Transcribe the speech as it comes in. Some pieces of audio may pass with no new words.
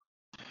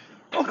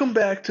Welcome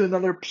back to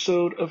another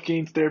episode of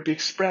Gain Therapy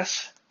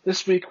Express.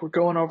 This week we're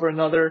going over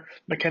another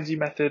Mackenzie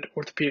Method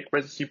Orthopedic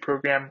Residency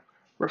Program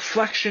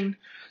reflection.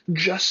 I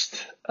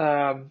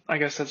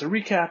guess as a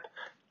recap,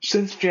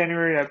 since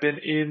January I've been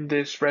in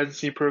this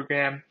residency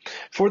program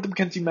for the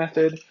Mackenzie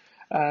Method,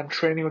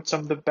 training with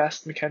some of the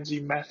best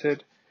Mackenzie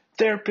Method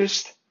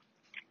therapists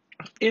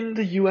in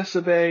the US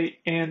of A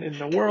and in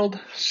the world.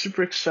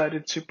 Super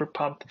excited, super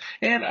pumped.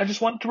 And I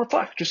just wanted to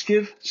reflect, just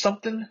give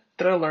something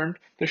that I learned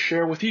to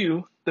share with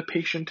you, the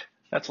patient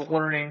that's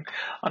learning,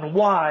 on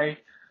why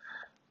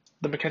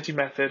the Mackenzie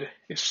Method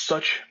is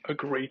such a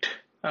great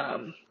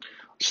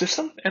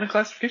system and a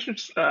classification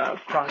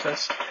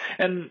process,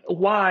 and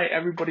why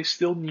everybody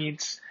still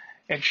needs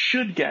and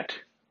should get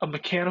a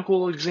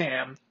mechanical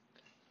exam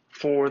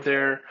for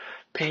their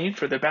pain,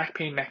 for their back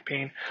pain, neck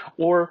pain,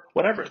 or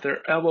whatever, their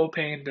elbow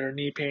pain, their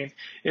knee pain.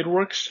 It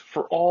works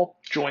for all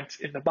joints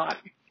in the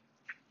body.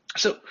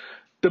 So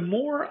the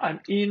more I'm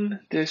in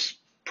this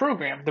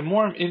program, the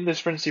more I'm in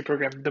this residency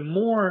program, the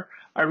more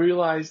I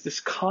realize this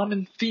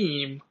common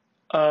theme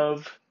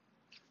of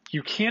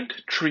you can't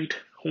treat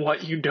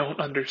what you don't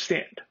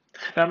understand.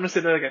 Now I'm going to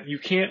say that again. You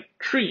can't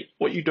treat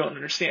what you don't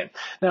understand.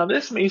 Now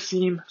this may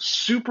seem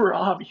super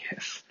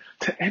obvious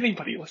to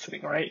anybody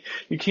listening, right?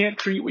 You can't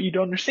treat what you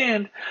don't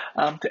understand.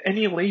 To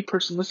any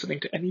layperson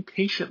listening, to any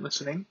patient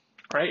listening,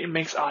 right? It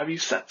makes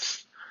obvious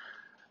sense.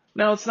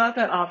 Now it's not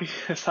that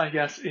obvious, I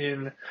guess,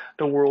 in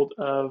the world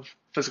of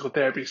physical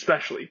therapy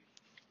especially.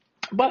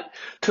 But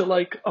to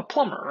like a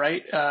plumber,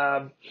 right?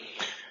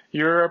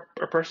 You're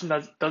a person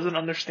that doesn't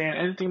understand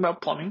anything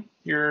about plumbing.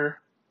 Your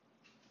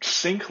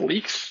sink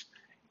leaks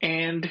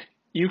and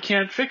you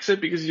can't fix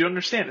it because you don't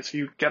understand it, so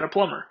you get a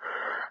plumber.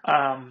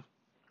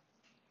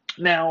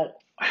 Now,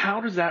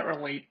 how does that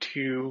relate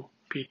to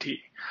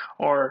PT?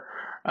 Or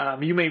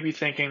you may be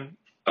thinking,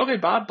 okay,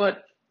 Bob,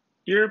 but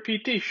you're a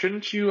PT.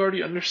 Shouldn't you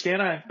already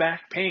understand I have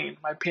back pain?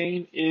 My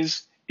pain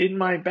is in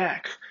my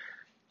back.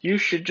 You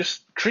should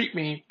just treat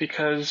me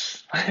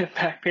because I have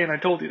back pain. I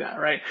told you that,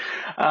 right?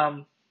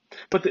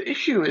 But the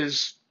issue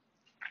is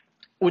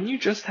when you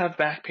just have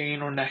back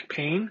pain or neck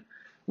pain,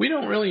 we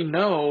don't really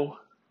know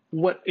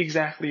what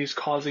exactly is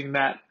causing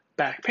that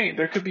back pain.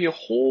 There could be a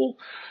whole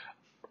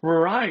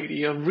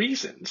variety of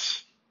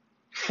reasons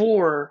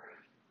for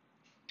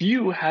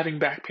you having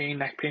back pain,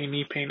 neck pain,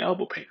 knee pain,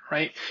 elbow pain,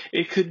 right?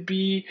 It could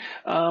be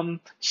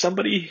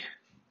somebody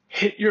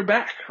hit your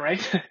back,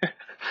 right?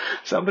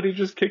 Somebody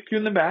just kicked you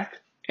in the back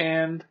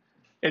and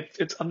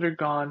it's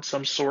undergone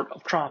some sort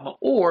of trauma.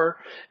 Or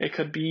it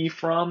could be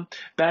from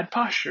bad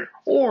posture.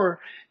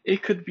 Or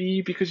it could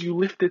be because you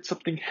lifted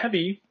something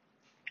heavy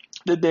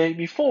the day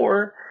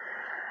before.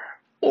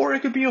 Or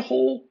it could be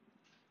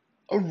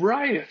a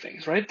variety of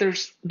things, right?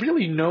 There's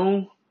really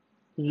no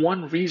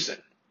one reason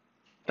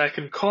that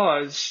can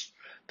cause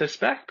this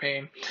back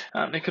pain.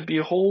 It could be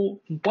a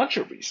whole bunch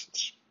of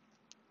reasons,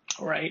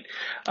 right?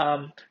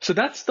 So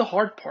that's the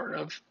hard part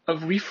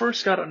of we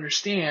first got to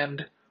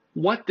understand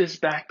what this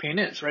back pain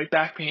is, right?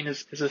 Back pain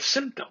is a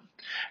symptom,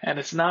 and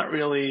it's not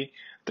really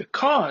the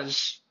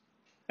cause.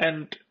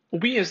 And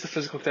we as the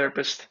physical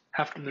therapist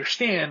have to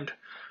understand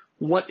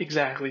what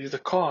exactly is the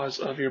cause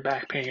of your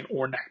back pain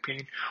or neck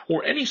pain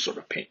or any sort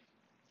of pain.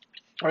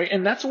 Right?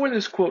 And that's where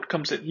this quote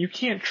comes in. You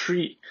can't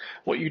treat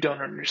what you don't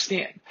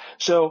understand.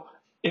 So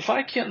if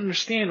I can't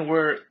understand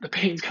where the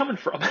pain's coming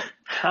from,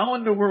 how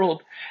in the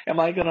world am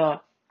I going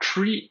to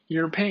treat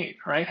your pain,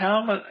 right?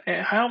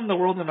 How in the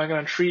world am I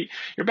going to treat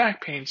your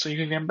back pain so you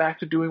can get back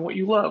to doing what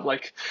you love,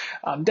 like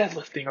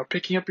deadlifting or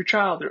picking up your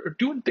child or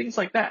doing things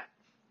like that,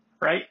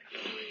 right?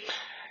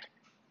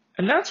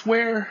 And that's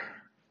where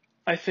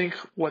I think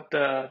what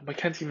the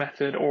Mackenzie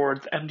Method or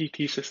the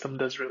MDT system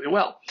does really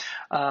well.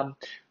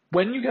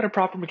 When you get a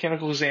proper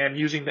mechanical exam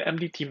using the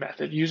MDT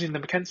method, using the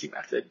Mackenzie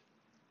method,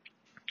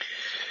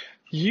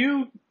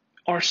 you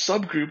are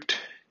subgrouped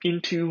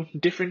into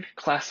different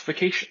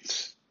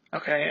classifications.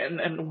 Okay,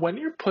 and when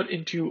you're put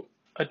into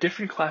a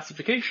different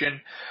classification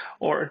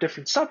or a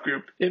different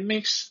subgroup, it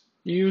makes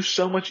you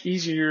so much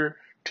easier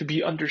to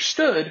be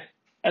understood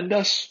and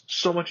thus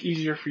so much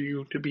easier for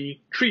you to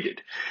be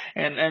treated.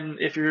 And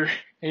if you're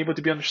able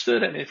to be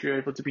understood and if you're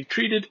able to be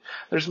treated,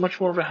 there's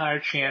much more of a higher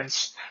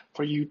chance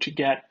for you to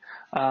get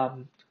a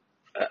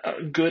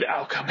good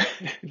outcome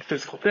in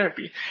physical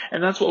therapy.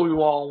 And that's what we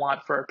all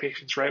want for our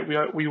patients,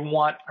 right? We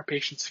want our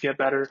patients to get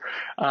better.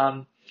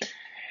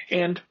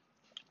 And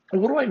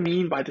what do I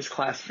mean by this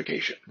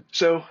classification?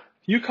 So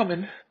you come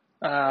in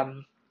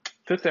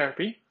to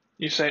therapy.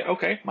 You say,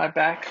 okay, my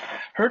back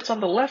hurts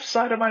on the left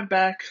side of my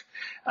back.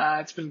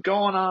 It's been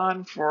going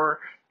on for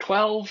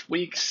 12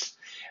 weeks.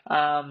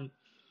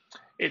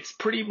 It's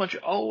pretty much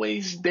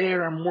always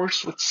there. I'm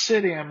worse with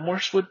sitting. I'm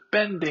worse with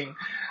bending.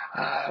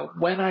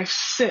 When I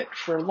sit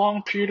for a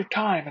long period of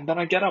time and then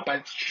I get up, I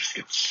just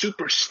get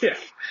super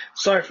stiff.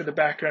 Sorry for the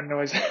background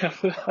noise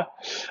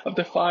of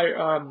the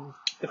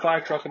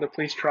fire truck and the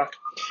police truck.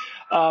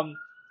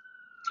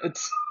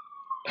 It's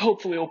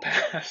hopefully will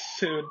pass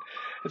soon.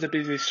 it's a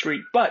busy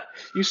street. But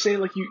you say,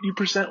 like, you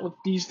present with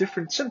these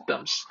different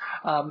symptoms.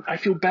 I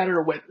feel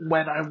better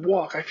when I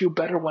walk. I feel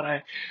better when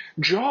I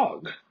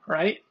jog,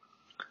 right?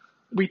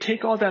 We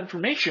take all that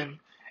information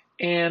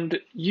and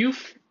you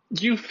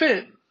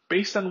fit,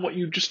 based on what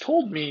you just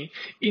told me,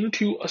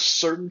 into a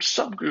certain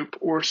subgroup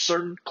or a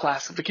certain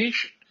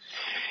classification.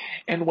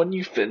 And when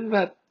you fit in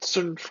that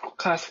certain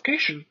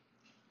classification,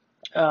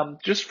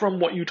 just from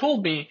what you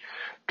told me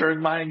during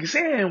my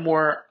exam,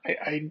 where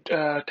I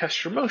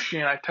test your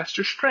motion, I test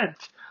your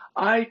strength,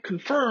 I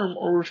confirm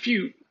or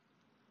refute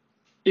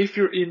if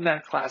you're in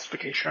that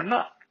classification or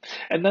not.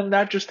 And then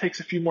that just takes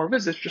a few more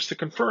visits just to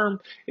confirm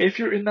if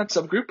you're in that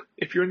subgroup,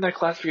 if you're in that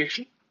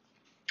classification.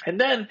 And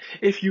then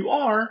if you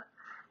are,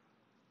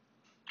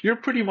 you're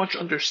pretty much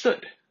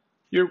understood.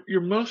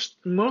 You're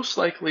most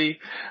likely,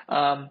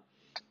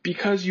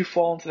 because you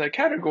fall into that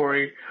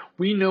category,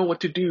 we know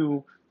what to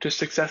do to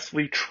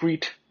successfully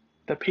treat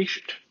the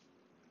patient,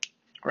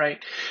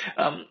 right?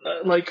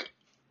 Like,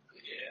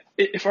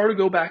 if I were to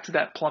go back to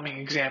that plumbing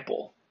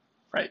example,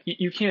 right?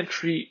 You can't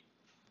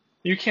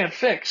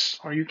fix,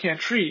 or you can't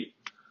treat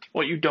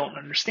what you don't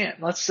understand.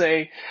 Let's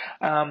say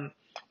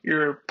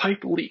your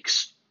pipe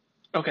leaks,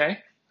 okay?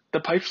 The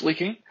pipe's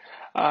leaking.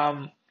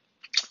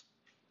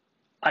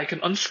 I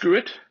can unscrew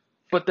it,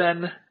 but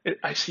then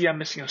I see I'm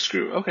missing a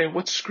screw. Okay,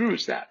 what screw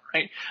is that,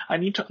 right? I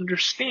need to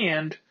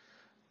understand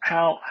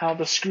how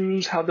the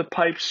screws, how the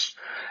pipes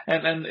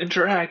and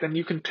interact, and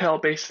you can tell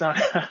based on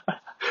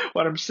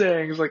what I'm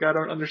saying is, like, I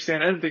don't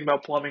understand anything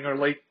about plumbing or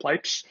lake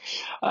pipes.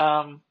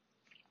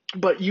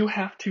 But you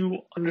have to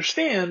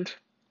understand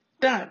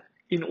that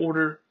in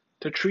order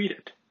to treat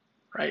it,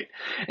 right?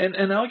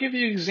 And I'll give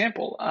you an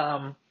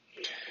example.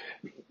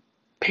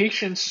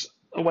 Patients,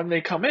 when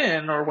they come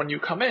in, or when you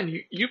come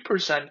in, you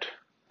present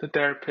the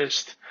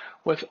therapist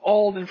with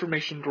all the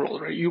information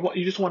rolled, right? You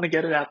just want to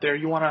get it out there.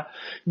 You want to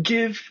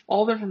give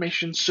all the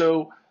information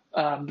so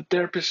the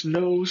therapist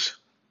knows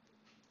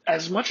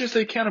as much as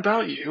they can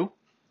about you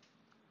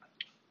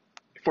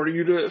for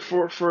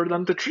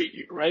them to treat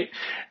you, right?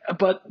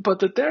 But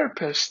the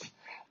therapist,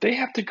 they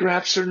have to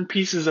grab certain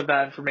pieces of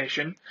that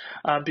information,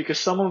 because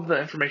some of the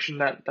information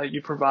that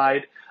you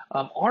provide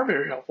are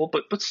very helpful,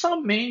 but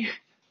some may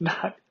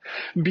not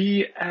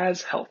be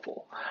as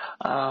helpful.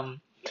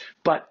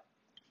 But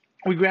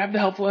we grab the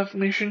helpful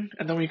information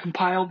and then we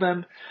compile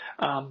them.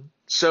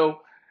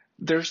 So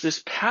there's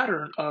this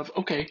pattern of,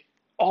 okay,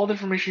 all the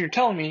information you're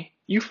telling me,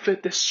 you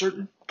fit this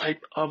certain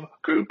type of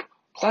group,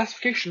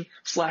 classification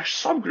 /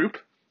 subgroup.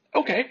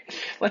 Okay,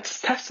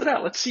 let's test it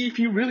out. Let's see if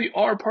you really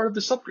are part of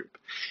the subgroup.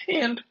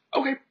 And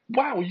okay,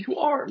 wow, you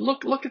are.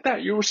 Look at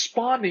that. You're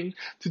responding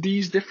to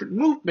these different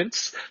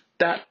movements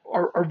that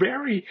are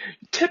very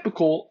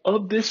typical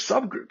of this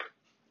subgroup.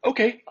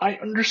 Okay, I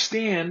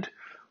understand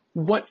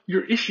what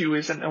your issue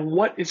is and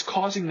what is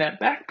causing that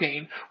back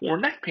pain or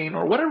neck pain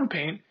or whatever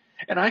pain,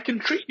 and I can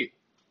treat you,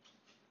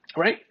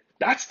 right?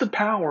 That's the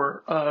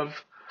power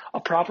of a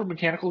proper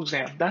mechanical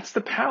exam. That's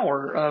the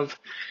power of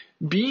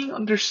being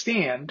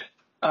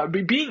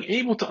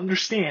able to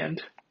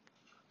understand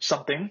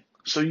something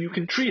so you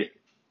can treat it,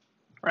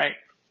 right?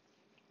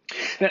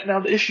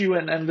 Now the issue,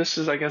 and this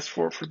is, I guess,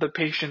 for the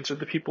patients or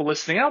the people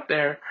listening out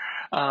there,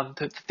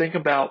 to think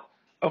about,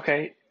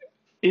 okay,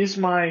 is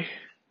my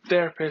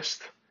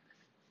therapist,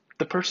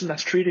 the person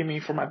that's treating me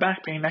for my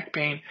back pain, neck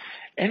pain,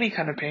 any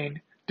kind of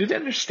pain, do they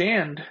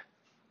understand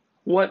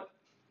what's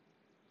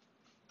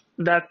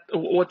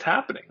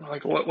happening?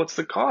 Like, what's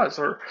the cause?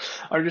 Or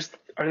are they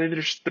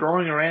just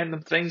throwing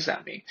random things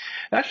at me?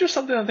 That's just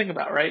something to think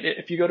about, right?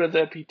 If you go to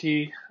the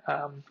PT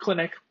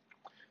clinic,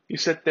 you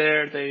sit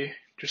there, they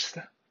just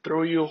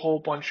throw you a whole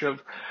bunch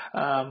of,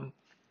 I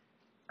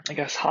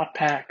guess, hot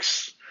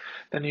packs.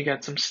 Then you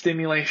get some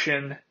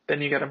stimulation.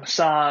 Then you get a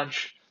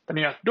massage. Then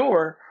you're out the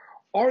door.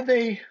 Are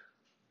they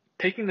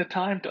taking the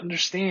time to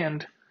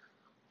understand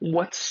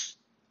what's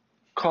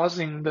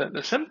causing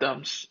the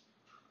symptoms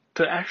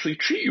to actually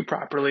treat you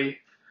properly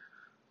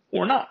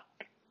or not,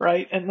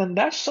 right? And then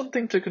that's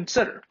something to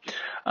consider.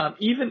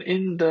 Even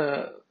in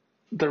the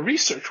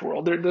research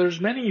world, there's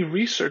many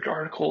research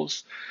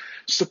articles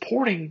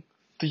supporting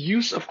the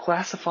use of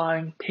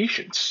classifying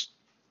patients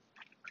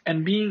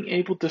and being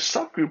able to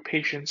subgroup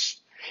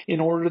patients in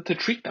order to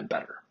treat them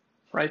better,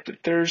 right?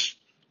 There's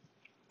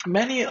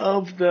many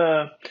of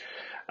the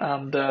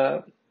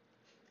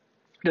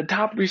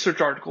top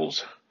research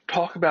articles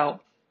talk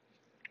about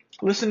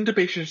listening to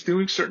patients,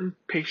 doing certain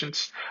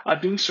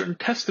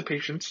tests to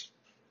patients,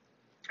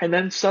 and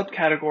then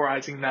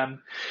subcategorizing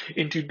them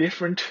into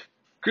different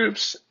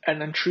groups, and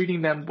then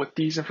treating them with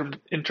these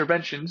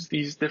interventions,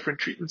 these different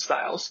treatment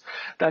styles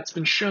that's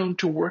been shown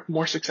to work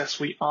more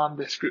successfully on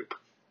this group.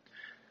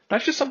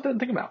 That's just something to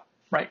think about,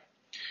 right?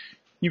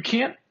 You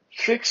can't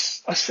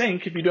fix a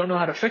sink if you don't know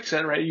how to fix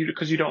it, right?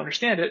 Because you don't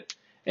understand it,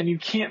 and you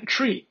can't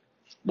treat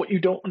what you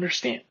don't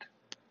understand.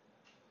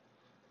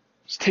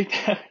 Just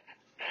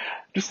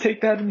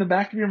take that in the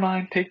back of your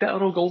mind. Take that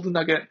little golden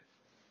nugget,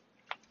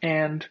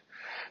 and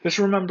just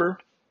remember,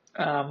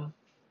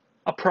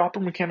 a proper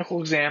mechanical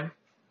exam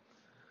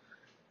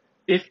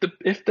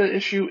if the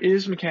issue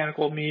is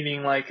mechanical,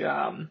 meaning like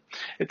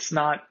it's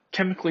not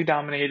chemically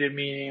dominated,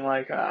 meaning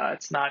like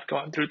it's not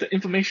going through the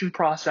inflammation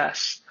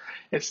process,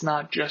 it's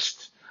not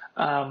just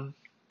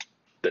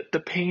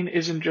the pain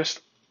isn't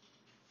just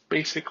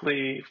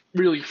basically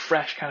really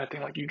fresh kind of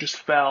thing, like you just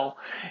fell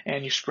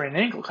and you sprained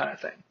an ankle kind of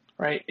thing,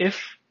 right?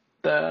 If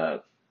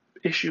the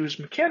issue is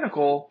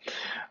mechanical,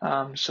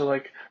 so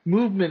like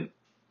movement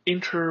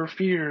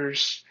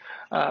interferes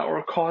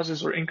or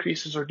causes or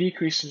increases or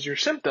decreases your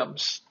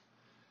symptoms,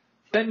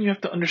 then you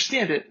have to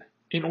understand it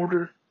in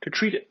order to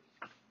treat it.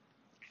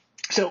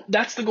 So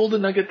that's the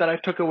golden nugget that I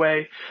took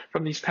away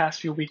from these past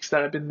few weeks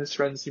that I've been in this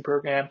residency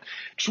program.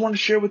 Just wanted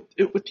to share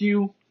it with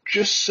you,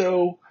 just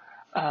so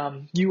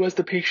you as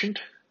the patient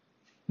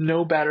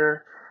know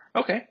better.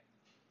 Okay,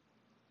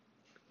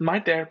 my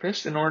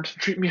therapist, in order to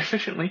treat me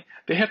efficiently,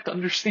 they have to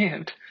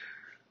understand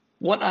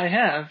what I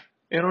have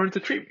in order to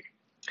treat me.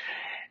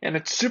 And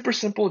it's super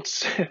simple,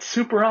 it's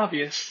super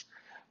obvious,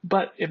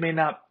 but it may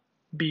not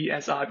be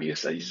as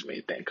obvious as you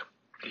may think.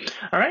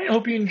 All right, I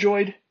hope you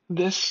enjoyed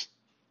this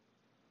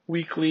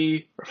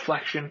weekly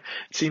reflection.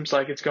 It seems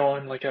like it's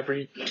going like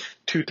every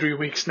 2-3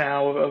 weeks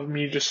now of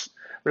me just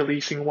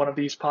releasing one of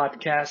these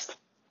podcasts.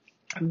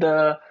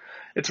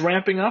 It's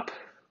ramping up,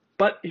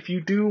 but if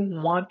you do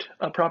want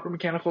a proper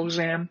mechanical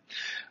exam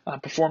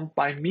performed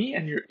by me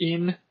and you're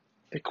in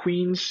the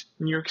Queens,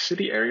 New York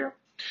City area,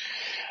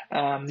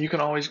 you can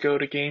always go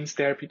to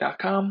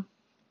gainstherapy.com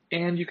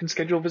and you can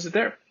schedule a visit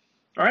there.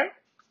 All right,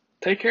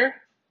 take care.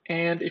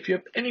 And if you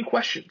have any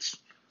questions,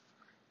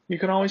 you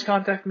can always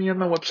contact me on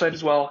my website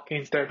as well,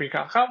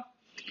 gainstherapy.com,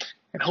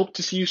 and hope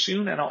to see you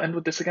soon. And I'll end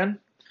with this again.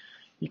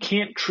 You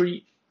can't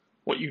treat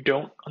what you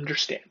don't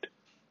understand.